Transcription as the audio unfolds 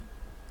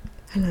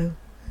Hello,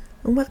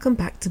 and welcome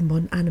back to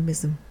Modern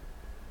Animism.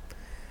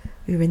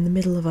 We're in the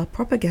middle of our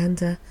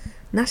propaganda,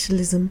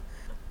 nationalism,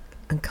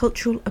 and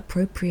cultural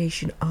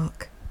appropriation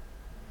arc.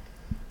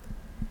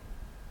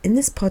 In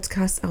this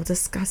podcast, I'll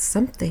discuss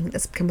something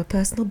that's become a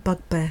personal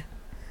bugbear,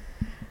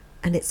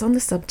 and it's on the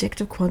subject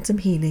of quantum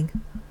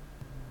healing,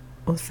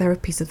 or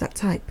therapies of that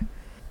type,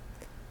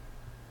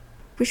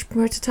 which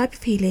promote a type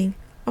of healing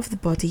of the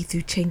body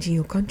through changing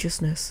your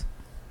consciousness.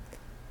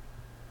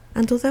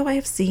 And although I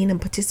have seen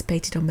and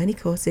participated on many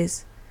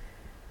courses,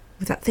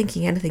 without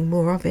thinking anything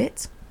more of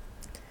it,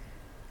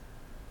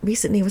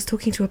 recently I was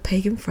talking to a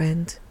pagan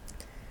friend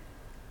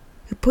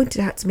who pointed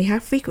out to me how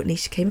frequently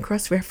she came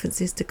across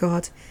references to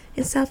God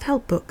in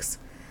self-help books,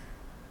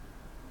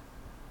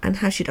 and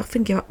how she'd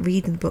often give up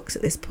reading books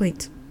at this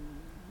point.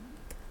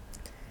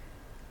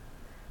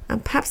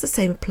 And perhaps the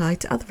same applied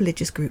to other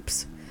religious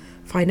groups,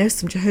 for I know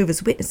some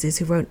Jehovah's Witnesses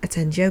who won't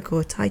attend yoga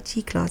or Tai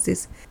Chi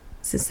classes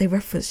since they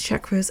reference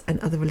chakras and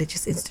other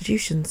religious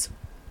institutions.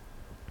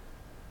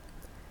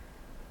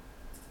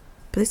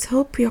 But this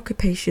whole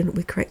preoccupation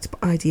with correct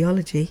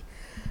ideology,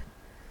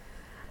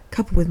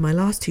 coupled with my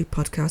last two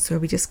podcasts where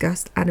we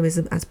discussed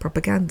animism as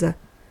propaganda,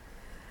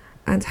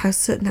 and how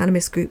certain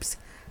animist groups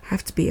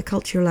have to be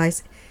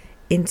acculturalised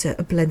into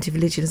a blended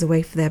religion as a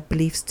way for their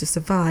beliefs to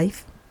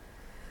survive,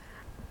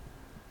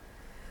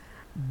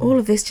 all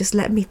of this just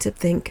led me to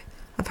think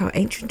of how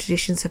ancient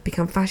traditions have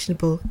become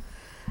fashionable,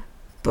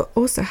 but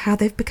also how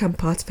they've become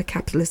part of a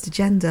capitalist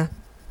agenda.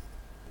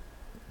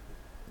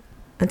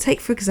 And take,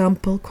 for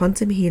example,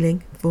 quantum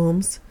healing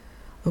forms,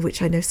 of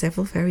which I know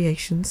several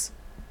variations.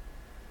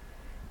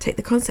 Take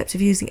the concept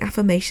of using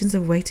affirmations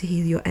as a way to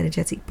heal your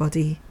energetic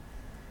body.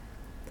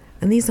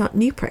 And these aren't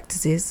new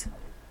practices.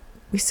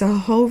 We saw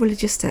whole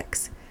religious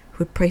sects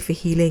who would pray for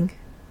healing.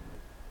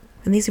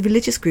 And these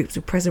religious groups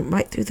were present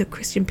right through the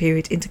Christian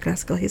period into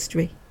classical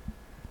history,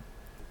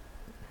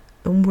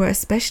 and were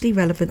especially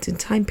relevant in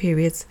time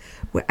periods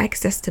where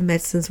access to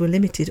medicines were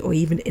limited or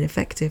even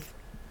ineffective.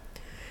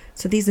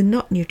 So these are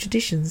not new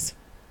traditions.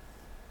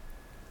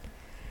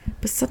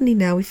 But suddenly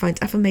now we find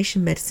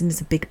affirmation medicine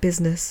is a big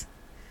business,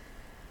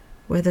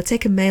 where they'll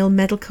take a male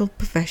medical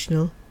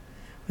professional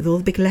with all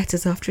the big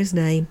letters after his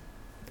name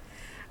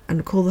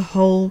and call the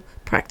whole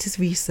practice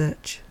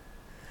research.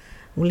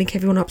 We'll link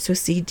everyone up to a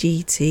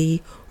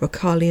CGT or a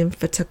Carlian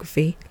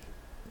photography,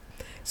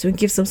 so we can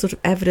give some sort of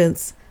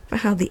evidence for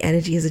how the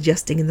energy is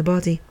adjusting in the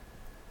body.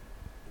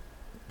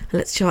 And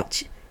let's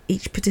charge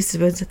each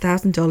participant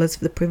 $1,000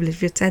 for the privilege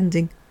of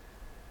attending.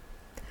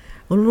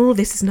 Well, all of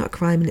this is not a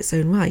crime in its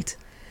own right,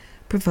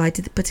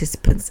 provided the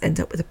participants end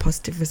up with a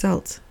positive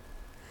result.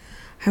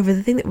 However,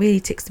 the thing that really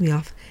ticks me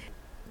off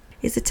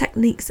is the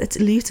techniques that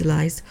are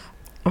utilised,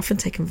 often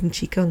taken from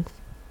Qigong,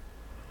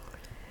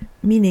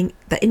 meaning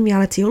that in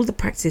reality all of the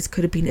practices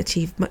could have been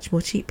achieved much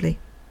more cheaply.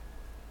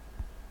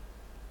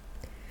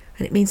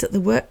 And it means that the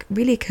work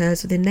really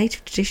occurs within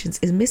native traditions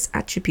is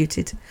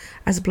misattributed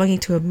as belonging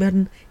to a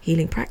modern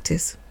healing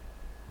practice.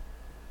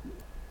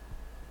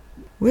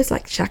 Words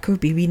like chakra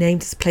would be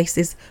renamed as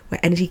places where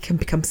energy can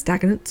become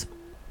stagnant,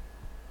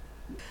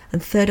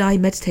 and third eye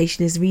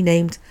meditation is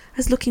renamed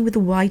as looking with a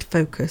wide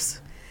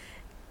focus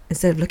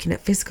instead of looking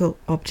at physical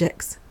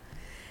objects,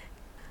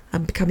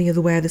 and becoming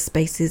aware of the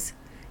spaces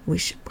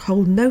which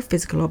hold no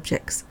physical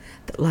objects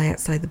that lie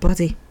outside the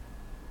body.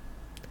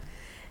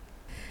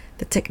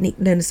 The technique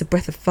known as the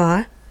breath of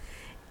fire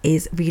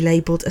is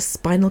relabelled as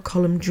spinal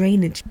column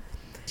drainage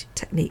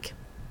technique.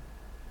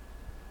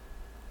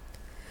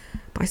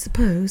 But I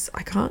suppose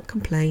I can't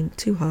complain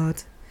too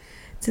hard,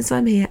 since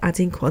I'm here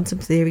adding quantum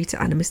theory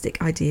to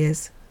animistic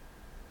ideas.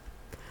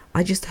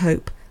 I just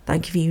hope that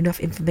I'm giving you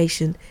enough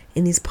information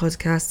in these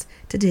podcasts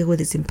to deal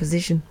with its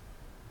imposition.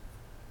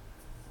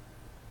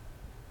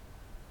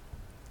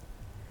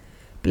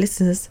 But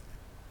listeners,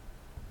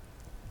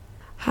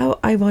 how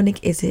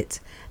ironic is it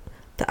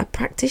that a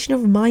practitioner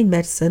of mind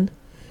medicine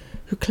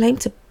who claim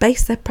to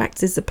base their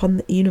practice upon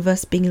the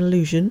universe being an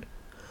illusion,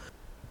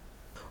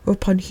 or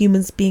upon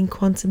humans being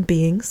quantum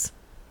beings,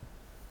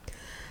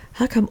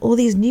 how come all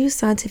these new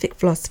scientific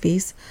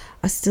philosophies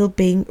are still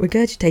being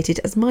regurgitated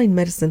as mind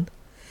medicine,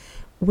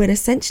 when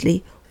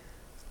essentially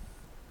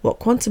what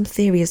quantum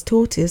theory has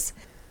taught us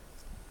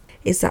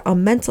is that our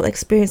mental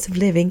experience of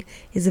living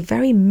is a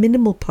very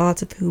minimal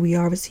part of who we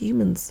are as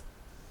humans?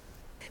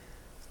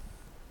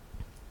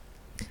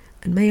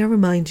 And may I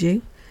remind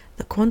you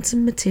that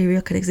quantum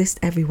material can exist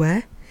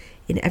everywhere,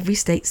 in every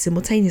state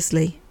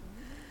simultaneously.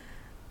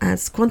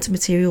 As quantum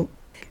material,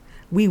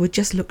 we would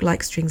just look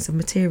like strings of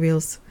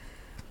materials.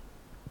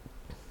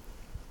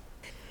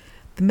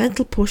 The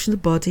mental portion of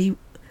the body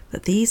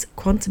that these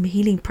quantum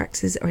healing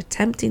practices are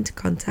attempting to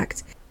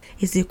contact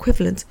is the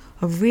equivalent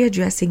of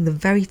readdressing the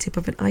very tip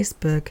of an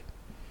iceberg.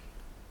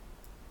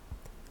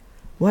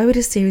 Why would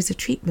a series of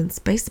treatments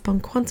based upon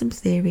quantum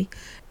theory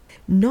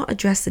not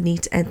address the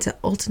need to enter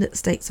alternate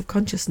states of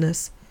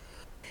consciousness,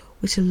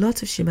 which a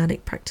lot of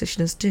shamanic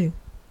practitioners do,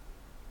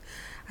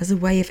 as a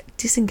way of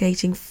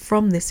disengaging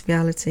from this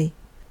reality,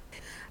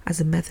 as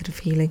a method of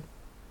healing?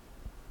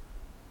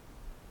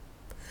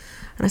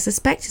 And I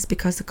suspect it's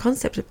because the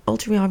concept of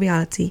altering our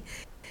reality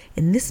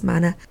in this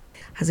manner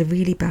has a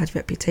really bad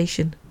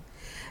reputation.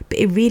 But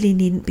it really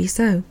needn't be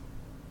so.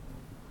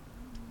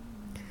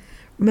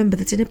 Remember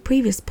that in a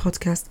previous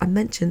podcast I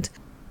mentioned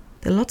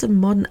that a lot of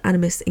modern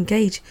animists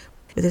engage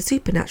with a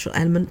supernatural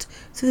element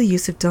through the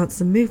use of dance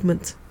and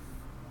movement.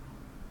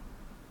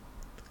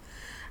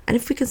 And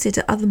if we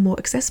consider other more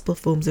accessible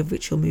forms of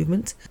ritual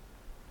movement,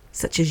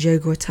 such as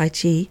yoga or tai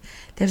chi,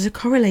 there is a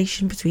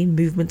correlation between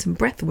movement and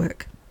breath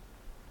work.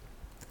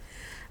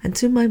 And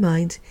to my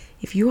mind,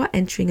 if you are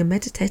entering a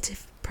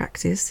meditative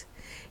practice,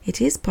 it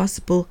is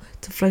possible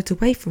to float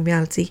away from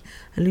reality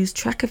and lose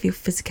track of your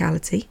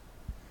physicality.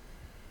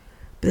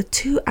 But the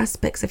two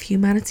aspects of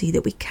humanity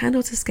that we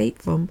cannot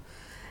escape from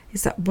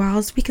is that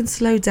whilst we can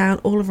slow down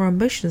all of our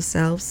emotional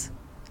selves,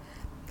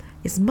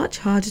 it's much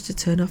harder to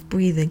turn off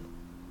breathing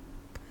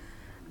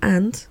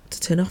and to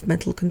turn off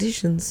mental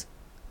conditions.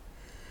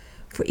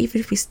 For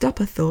even if we stop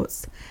our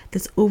thoughts,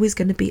 there's always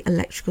going to be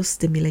electrical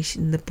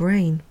stimulation in the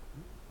brain.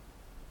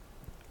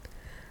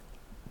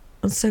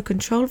 And so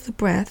control of the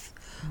breath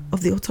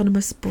of the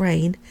autonomous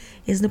brain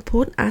is an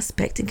important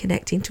aspect in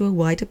connecting to a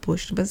wider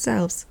portion of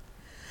ourselves,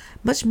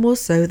 much more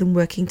so than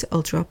working to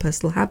alter our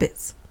personal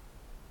habits.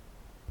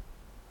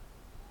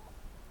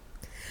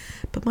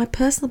 But my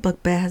personal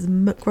bugbear has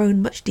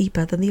grown much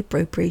deeper than the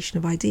appropriation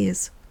of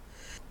ideas.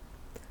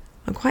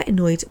 I'm quite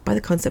annoyed by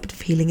the concept of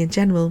healing in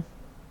general.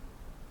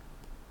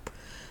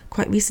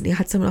 Quite recently I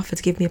had someone offer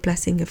to give me a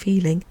blessing of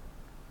healing,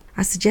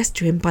 as suggested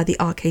to him by the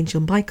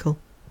Archangel Michael.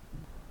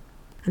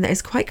 And that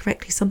is quite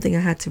correctly something I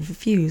had to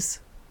refuse.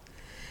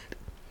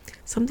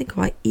 Something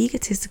quite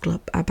egotistical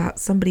about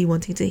somebody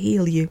wanting to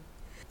heal you.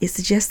 It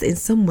suggests that in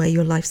some way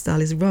your lifestyle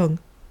is wrong,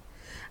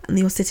 and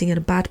that you're sitting in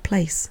a bad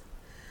place,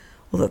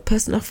 or that the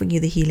person offering you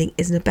the healing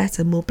is in a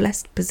better, more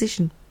blessed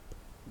position.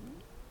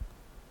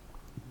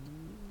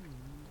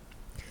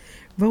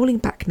 Rolling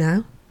back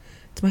now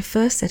to my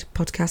first set of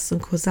podcasts on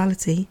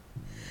causality,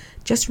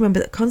 just remember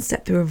that the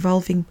concept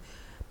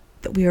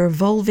that we are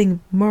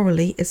evolving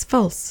morally is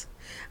false,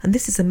 and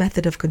this is a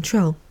method of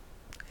control.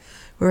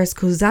 Whereas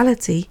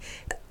causality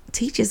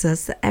teaches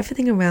us that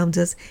everything around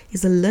us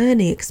is a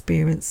learning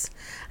experience,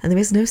 and there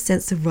is no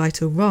sense of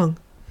right or wrong,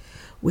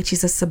 which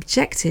is a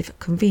subjective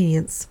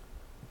convenience.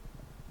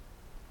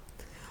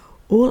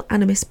 All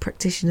animist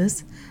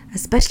practitioners,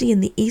 especially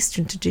in the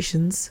Eastern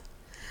traditions,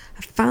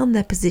 have found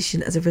their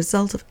position as a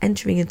result of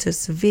entering into a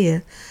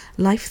severe,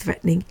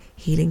 life-threatening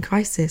healing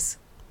crisis.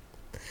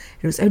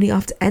 It was only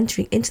after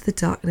entering into the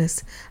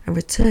darkness and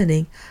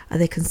returning are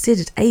they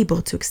considered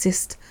able to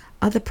assist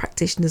other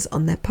practitioners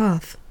on their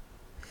path.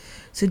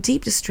 So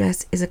deep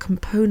distress is a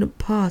component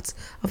part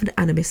of an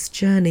animist's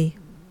journey.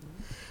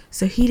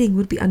 So healing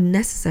would be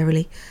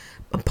unnecessarily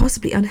and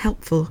possibly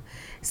unhelpful,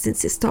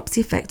 since it stops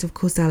the effect of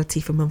causality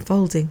from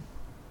unfolding.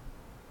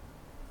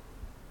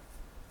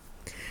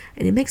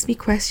 And it makes me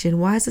question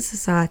why as a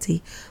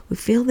society we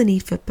feel the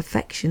need for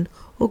perfection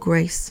or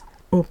grace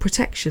or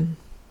protection.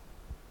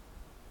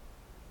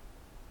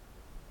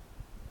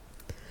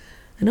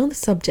 And on the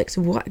subject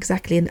of what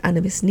exactly an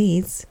animist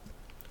needs,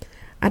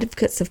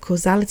 advocates of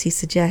causality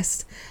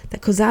suggest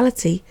that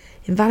causality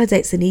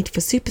invalidates the need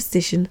for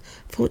superstition,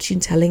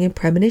 fortune-telling and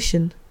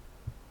premonition.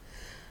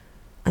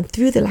 And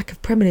through the lack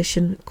of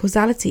premonition,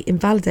 causality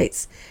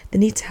invalidates the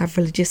need to have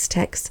religious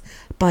texts,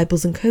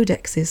 Bibles and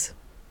codexes.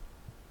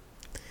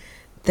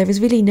 There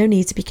is really no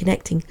need to be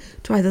connecting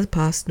to either the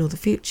past nor the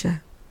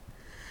future.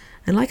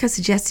 And like I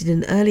suggested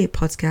in an earlier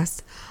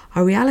podcast,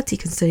 our reality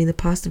concerning the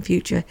past and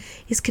future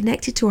is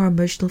connected to our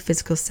emotional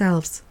physical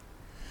selves.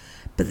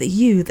 But the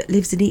you that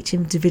lives in each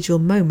individual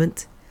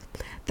moment,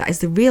 that is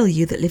the real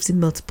you that lives in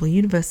multiple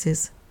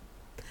universes.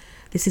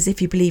 This is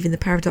if you believe in the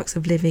paradox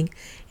of living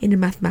in a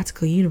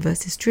mathematical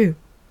universe is true,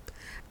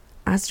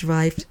 as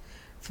derived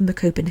from the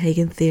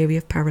Copenhagen theory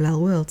of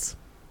parallel worlds.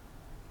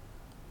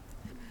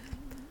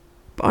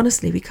 But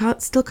honestly, we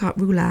still can't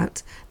rule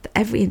out that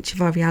every inch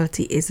of our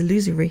reality is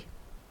illusory.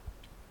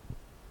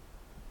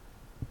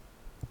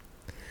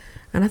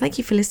 And I thank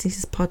you for listening to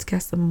this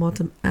podcast on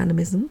modern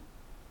animism.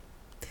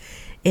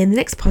 In the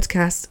next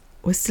podcast,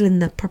 we're still in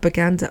the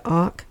propaganda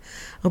arc.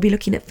 I'll be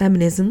looking at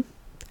feminism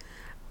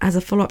as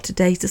a follow-up to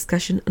today's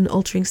discussion on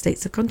altering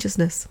states of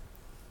consciousness.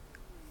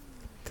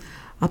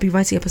 I'll be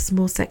writing up a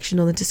small section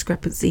on the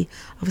discrepancy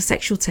of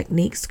sexual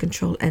techniques to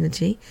control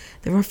energy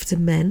that are offered to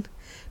men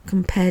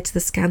compared to the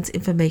scant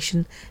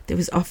information that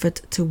was offered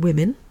to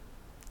women.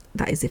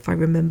 That is, if I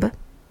remember.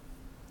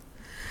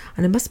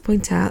 And I must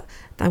point out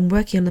that I'm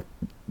working on a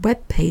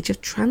web page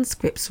of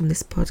transcripts from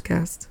this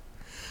podcast,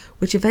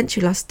 which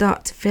eventually I'll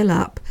start to fill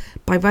up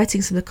by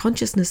writing some of the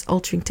consciousness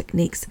altering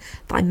techniques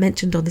that I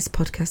mentioned on this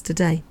podcast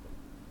today.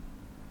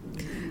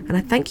 And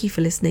I thank you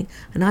for listening,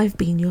 and I've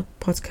been your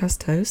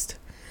podcast host,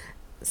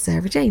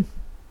 Sarah Jane.